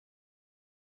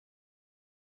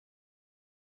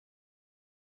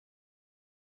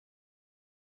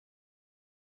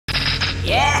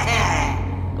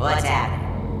What's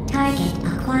happening? Target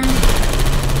acquired.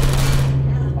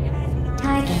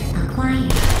 Target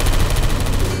acquired.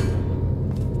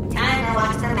 Time to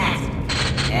watch the master.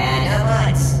 Yeah, no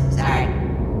bullets. Sorry.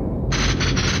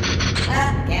 Well,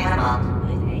 can't win them all.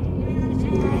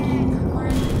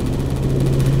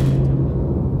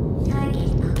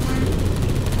 Target acquired.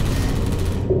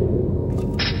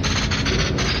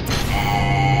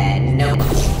 No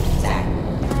bullets. Sorry.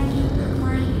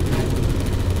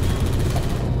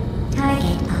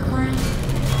 Target acquired.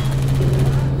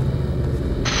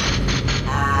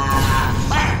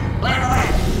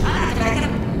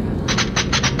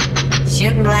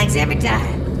 Shooting blanks every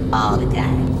time. All the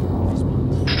time.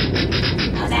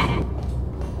 How's that?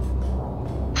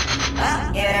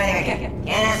 Well, give it everything I can.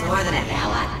 Can't ask more than that now,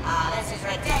 what? Oh, this is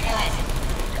ridiculous.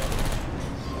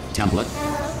 Template.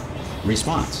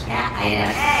 Response. Yeah, I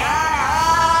know.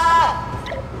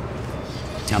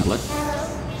 Hey, Template.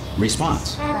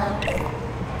 Response.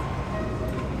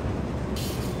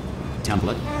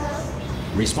 Template.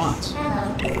 Response.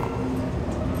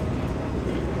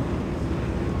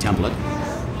 Template.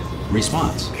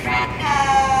 Response. Crap, no!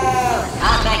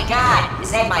 Oh, thank God! You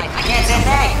saved my... I can't say a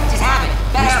thing! It just happened!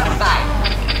 Better open fire!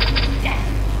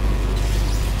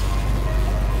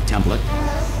 Template.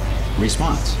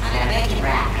 Response. I'm gonna make you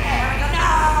rap. Here we go, no!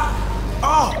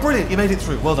 Oh, brilliant, you made it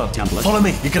through. Well done. Template. Follow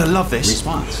me, you're gonna love this.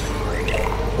 Response.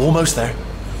 Almost there.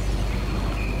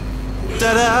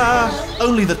 Ta-da!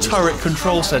 Only the turret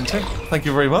control center. Thank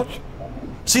you very much.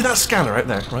 See that scanner out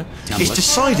there, right? Template. It's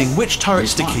deciding which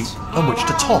turrets to keep and which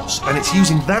to toss, and it's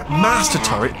using that master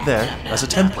turret there as a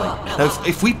template. Now,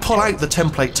 if we pull out the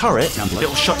template turret,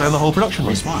 it'll shut down the whole production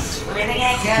line. Response.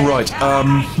 Right,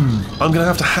 I'm gonna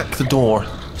have to hack the door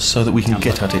so that we can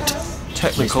get at it.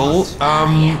 Technical,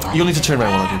 you'll need to turn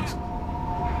around while I do this.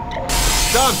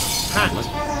 Done! Hacked.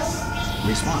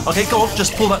 Response. Okay, go on,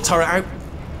 just pull that turret out.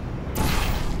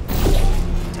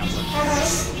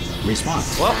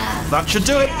 Response. Well, that should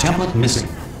do it. Template missing.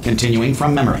 Continuing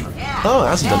from memory. Oh, it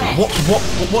hasn't done it. What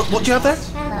do you have there?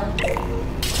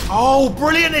 Oh,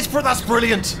 brilliant! That's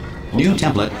brilliant! New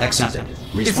template accepted.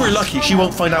 Response. If we're lucky, she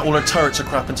won't find out all her turrets are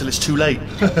crap until it's too late.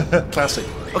 Classic.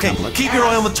 Okay, Template. keep your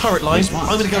eye on the turret line. Response.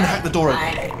 I'm gonna go and hack the door open.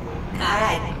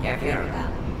 Alright, your funeral bell.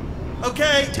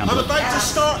 Okay, I'm Template. about to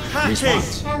start hacking.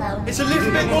 Response. It's a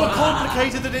little bit more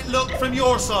complicated than it looked from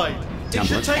your side. It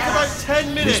should Template. take about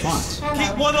 10 minutes. Response.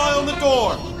 Keep one eye on the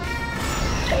door.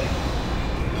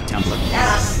 Template.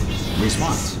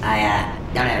 Response. I,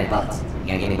 don't have any bullets. You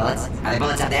gonna give me bullets? Are there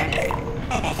bullets up there?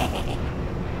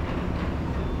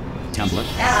 Template.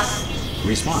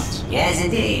 Response. Yes,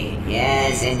 indeed.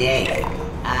 Yes, indeed.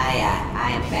 I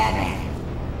am a bad man.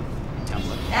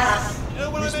 Template. You know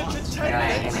when I Response. mentioned 10 Where do I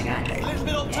minutes? get my gun? A little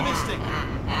bit optimistic.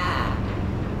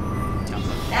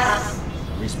 Template.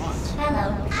 Response.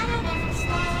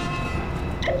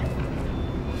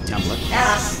 Template.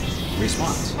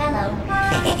 Response.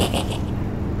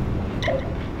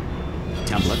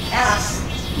 Template.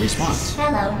 Response.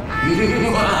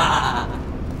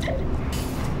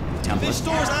 This Template.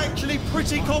 door's actually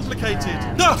pretty complicated.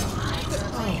 No!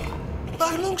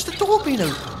 How long's the door been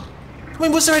open? I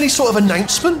mean, was there any sort of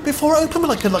announcement before it opened?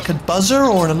 Like a buzzer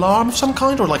or an alarm of some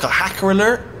kind? Or like a hacker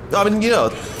alert? I mean, you know,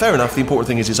 fair enough, the important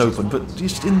thing is it's open, but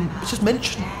it's just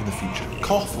mentioned in the future.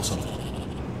 Cough or something.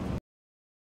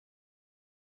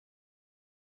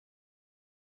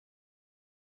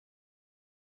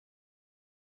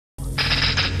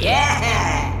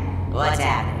 Yeah! What's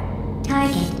happening?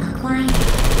 Target acquired.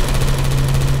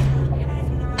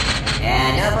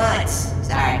 Yeah, no bullets.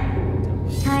 Sorry.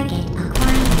 Target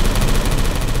acquired.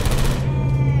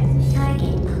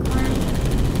 Target acquired.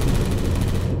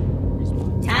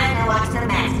 Time to watch the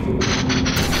master.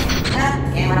 Oh,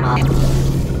 can't win them all.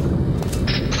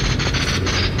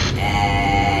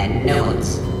 No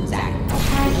bullets. Sorry.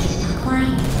 Target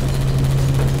acquired.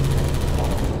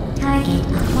 Target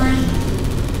acquired.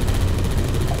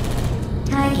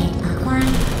 Target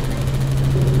acquired.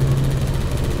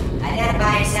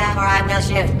 Identify yourself or I will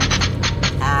shoot.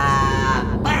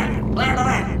 Blur.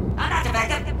 I'm not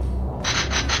defective.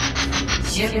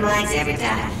 Shooting blanks every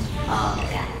time. All the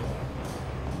time.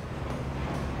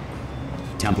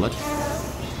 Template.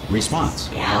 Response.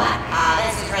 Yeah, what? Oh,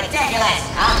 this is ridiculous.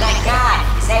 Oh, thank God.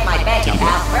 You saved my bacon,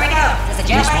 pal. Where we go? Is this a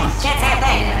jailbreak? Response. Can't say a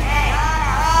thing. Hey,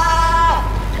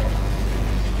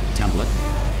 Template.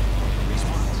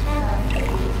 Response.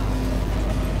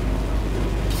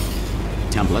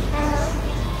 Template.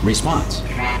 Response.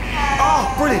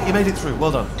 Oh, brilliant, you made it through.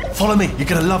 Well done. Follow me, you're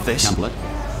gonna love this. Template.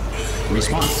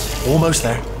 Response. Almost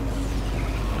there.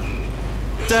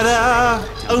 Ta-da!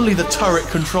 Only the turret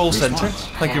control center.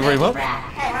 Response. Thank you very much.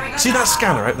 Hey, See that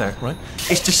scanner out there, right?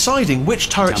 It's deciding which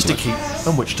turrets to keep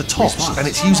and which to toss, Response. and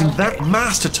it's using that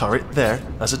master turret there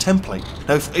as a template.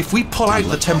 Now, if we pull out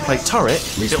the template turret,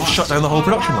 it'll Response. shut down the whole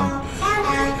production line.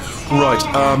 Right,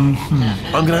 I'm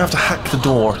gonna have to hack the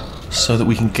door so that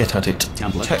we can get at it.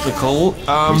 Template. Technical,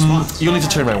 Response. you'll need to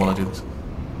turn around while I do this.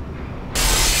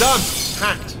 Done!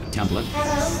 Hacked. Template.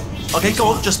 Okay, go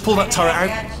on, just pull that turret out.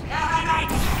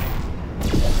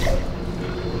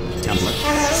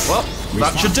 Template. Well,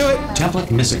 that should do it.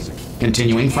 Template missing.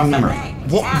 Continuing from memory.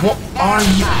 What are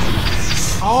you?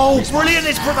 Oh, brilliant!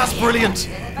 That's brilliant!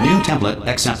 New template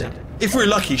accepted. If we're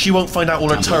lucky, she won't find out all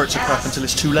her turrets are crap until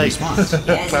it's too late. Response.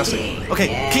 Classic.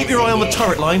 Okay, keep your eye on the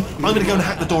turret line. I'm gonna go and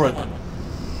hack the door open.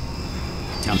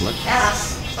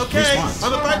 Template. Okay, Response.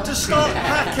 I'm about to start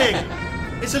hacking.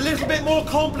 It's a little bit more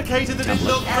complicated than it Template.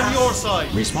 looked from your side.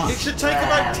 Response. It should take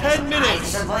about 10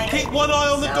 minutes. Keep one eye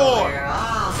on the door. We're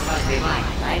all supposed to be blind,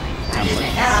 right?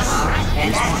 Template. All right,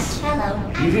 fantastic.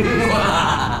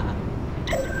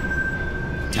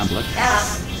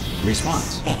 Template.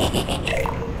 Response. All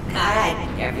right,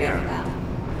 your funeral bell.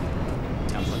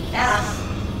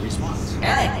 Template. Response. Really?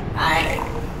 All right.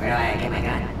 Where do I get my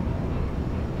gun?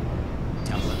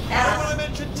 Template. When I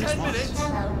mentioned 10 Response. minutes, a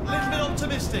little bit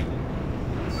optimistic.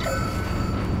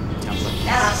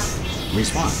 Template.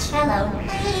 Response.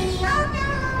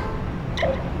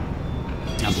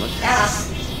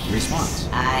 Template. Response.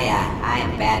 I'm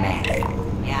a bad man.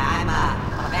 Yeah, I'm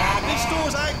a bad This man.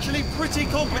 door's actually pretty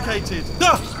complicated.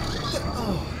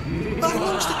 How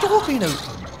long's the door been open?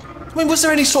 I mean, was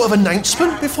there any sort of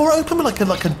announcement before it opened, like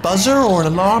a buzzer or an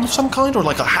alarm of some kind, or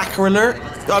like a hacker alert?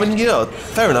 I mean, yeah,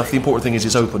 fair enough. The important thing is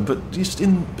it's open, but just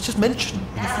mention in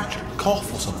the future,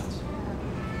 cough or something.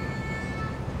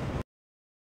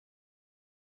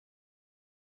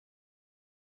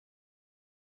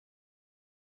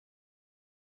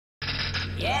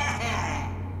 Yeah.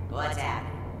 What's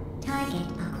happening? Target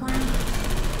acquired.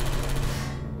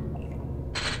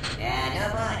 Yeah, no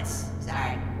bullets.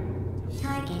 Sorry.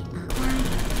 Target acquired.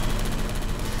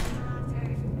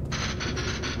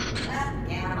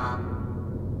 Can't run 'em all.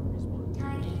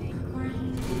 Target acquired.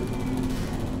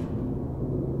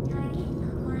 Target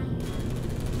acquired.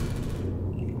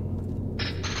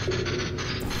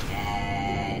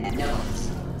 No bullets.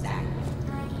 Sorry.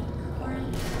 Target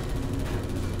acquired.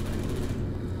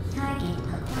 Target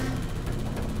acquired.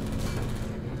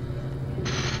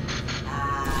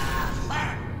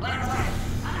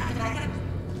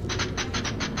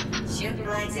 Shooting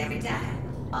blanks every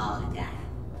time. All the time.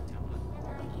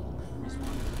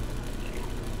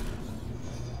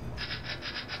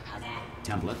 How's that?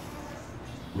 Template.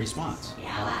 Response.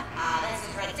 Yeah, what? Oh, this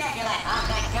is ridiculous. Oh,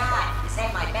 thank God. You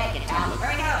saved my bacon, pal.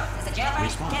 Where he goes? Is this a jailbreak?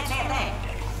 Response. Can't say a thing.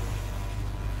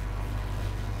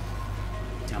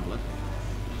 Template.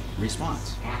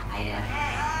 Response. Yeah, I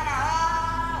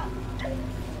know.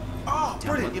 Oh,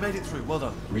 brilliant! You made it through. Well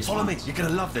done. Response. Follow me. You're gonna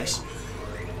love this.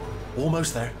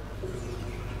 Almost there.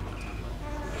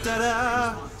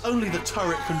 Ta-da! Only the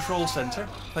turret control center.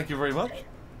 Thank you very much.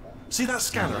 See that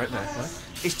scanner right there, right?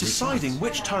 It's deciding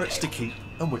which turrets to keep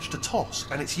and which to toss,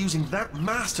 and it's using that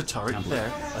master turret Template.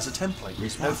 there as a template. Now,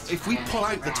 Response. if we pull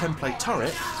out the template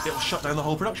turret, it'll shut down the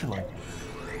whole production line.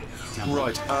 Template.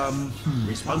 Right, I'm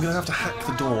gonna have to hack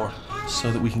the door so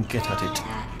that we can get at it.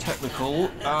 Technical,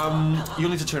 you'll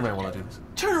need to turn around while I do this.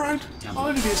 Turn around! I'll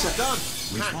only be a sec. Done!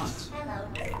 Response.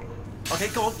 Okay,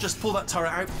 go on, just pull that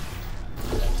turret out.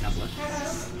 Template.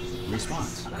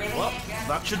 Response. Well,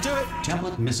 that should do it.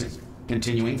 Template missing.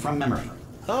 Continuing from memory.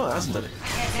 Oh, it hasn't done it.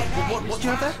 What do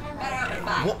you have there?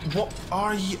 What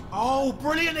are you? Oh,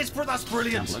 brilliant! That's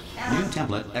brilliant! Template. New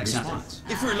template accepted.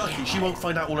 If we're lucky, she won't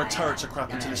find out all her turrets are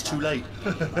crap until it's too late.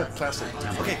 Classic.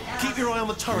 Okay, keep your eye on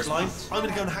the turret line. I'm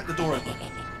gonna go and hack the door open.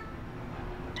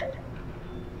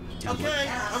 Okay,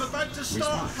 I'm about to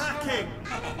start Response. hacking.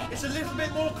 It's a little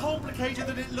bit more complicated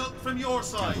than it looked from your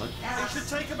side. Template. It should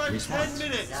take about Response. 10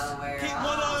 minutes. So we're Keep one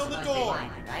all eye on the supposed to be door.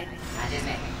 blind, right? Not just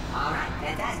me. All right,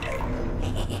 fantastic.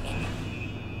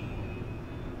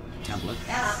 Template.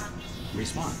 Hello.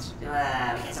 Response. Do we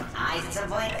get some eyes at some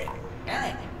point?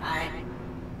 Really? All right.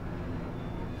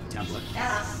 Template.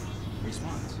 Hello.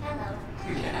 Response. Hello.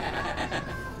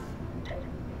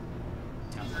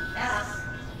 Template. Hello.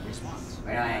 Response.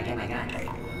 Where do I get my gun?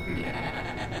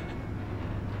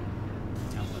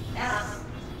 Template. Hello.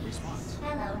 Response.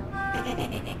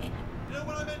 You know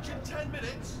when I mentioned 10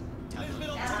 minutes? A little bit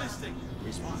optimistic.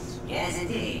 Response. Yes,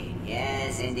 indeed.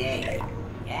 Yes, indeed.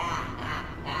 Yeah.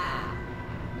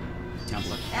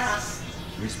 Template. Hello.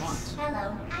 Response.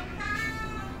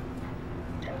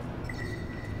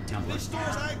 This Template.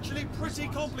 door's actually pretty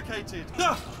complicated.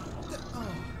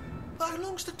 How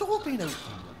long's the door been open?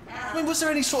 I mean, was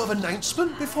there any sort of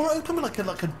announcement before it opened,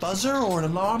 like a buzzer or an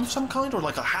alarm of some kind, or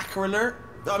like a hacker alert?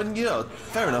 I mean,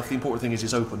 fair enough. The important thing is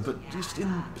it's open, but just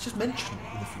mention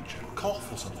it in the future.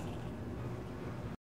 Cough or something.